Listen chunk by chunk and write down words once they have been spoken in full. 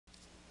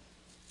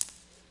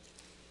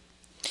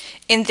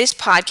In this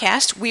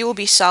podcast, we will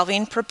be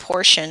solving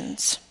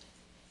proportions.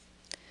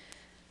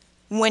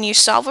 When you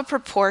solve a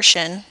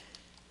proportion,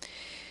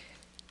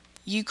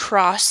 you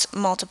cross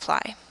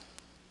multiply.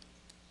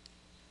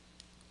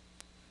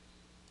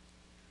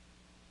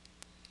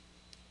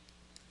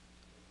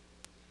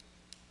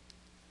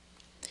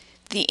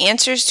 The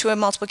answers to a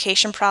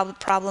multiplication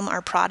problem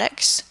are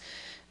products.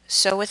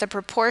 So with a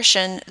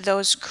proportion,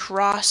 those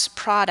cross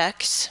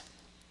products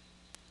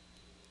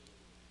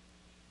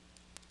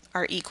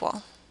are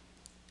equal.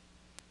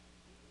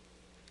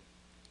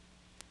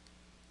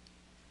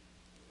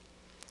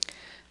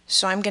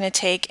 So I'm going to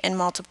take and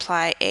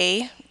multiply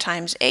A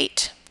times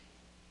 8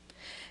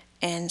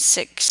 and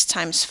 6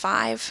 times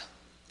 5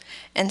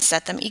 and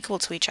set them equal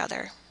to each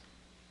other.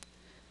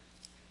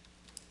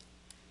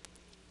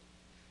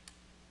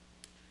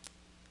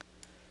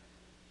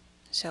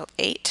 So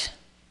 8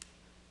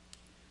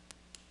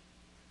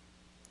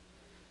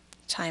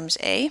 times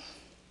A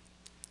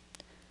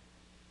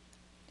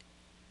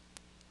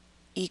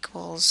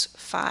equals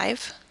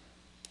 5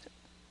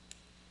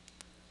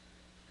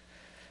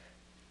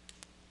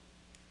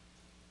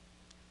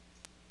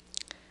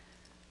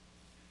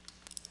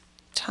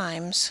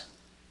 times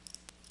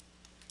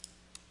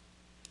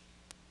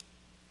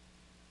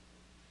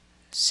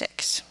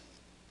 6.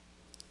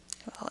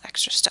 A little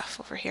extra stuff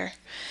over here.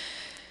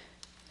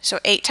 So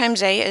 8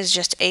 times A is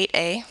just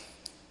 8A,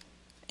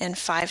 and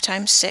 5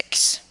 times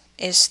 6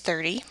 is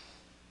 30.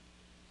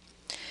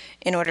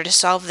 In order to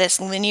solve this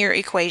linear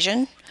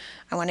equation,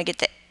 I want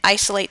to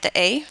isolate the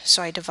A,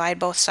 so I divide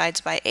both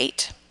sides by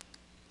 8.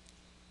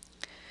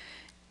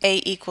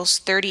 A equals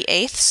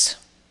 30/8,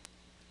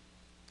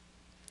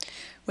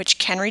 which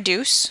can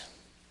reduce.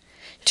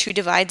 2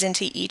 divides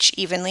into each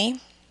evenly.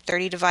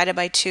 30 divided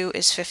by 2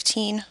 is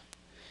 15.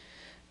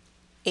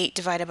 8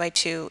 divided by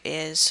 2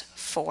 is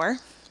 4.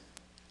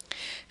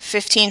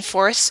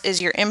 15/4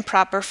 is your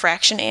improper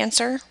fraction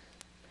answer.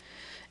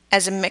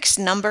 As a mixed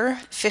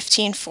number,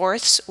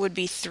 15/4 would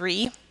be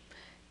 3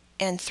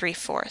 and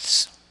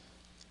 3/4.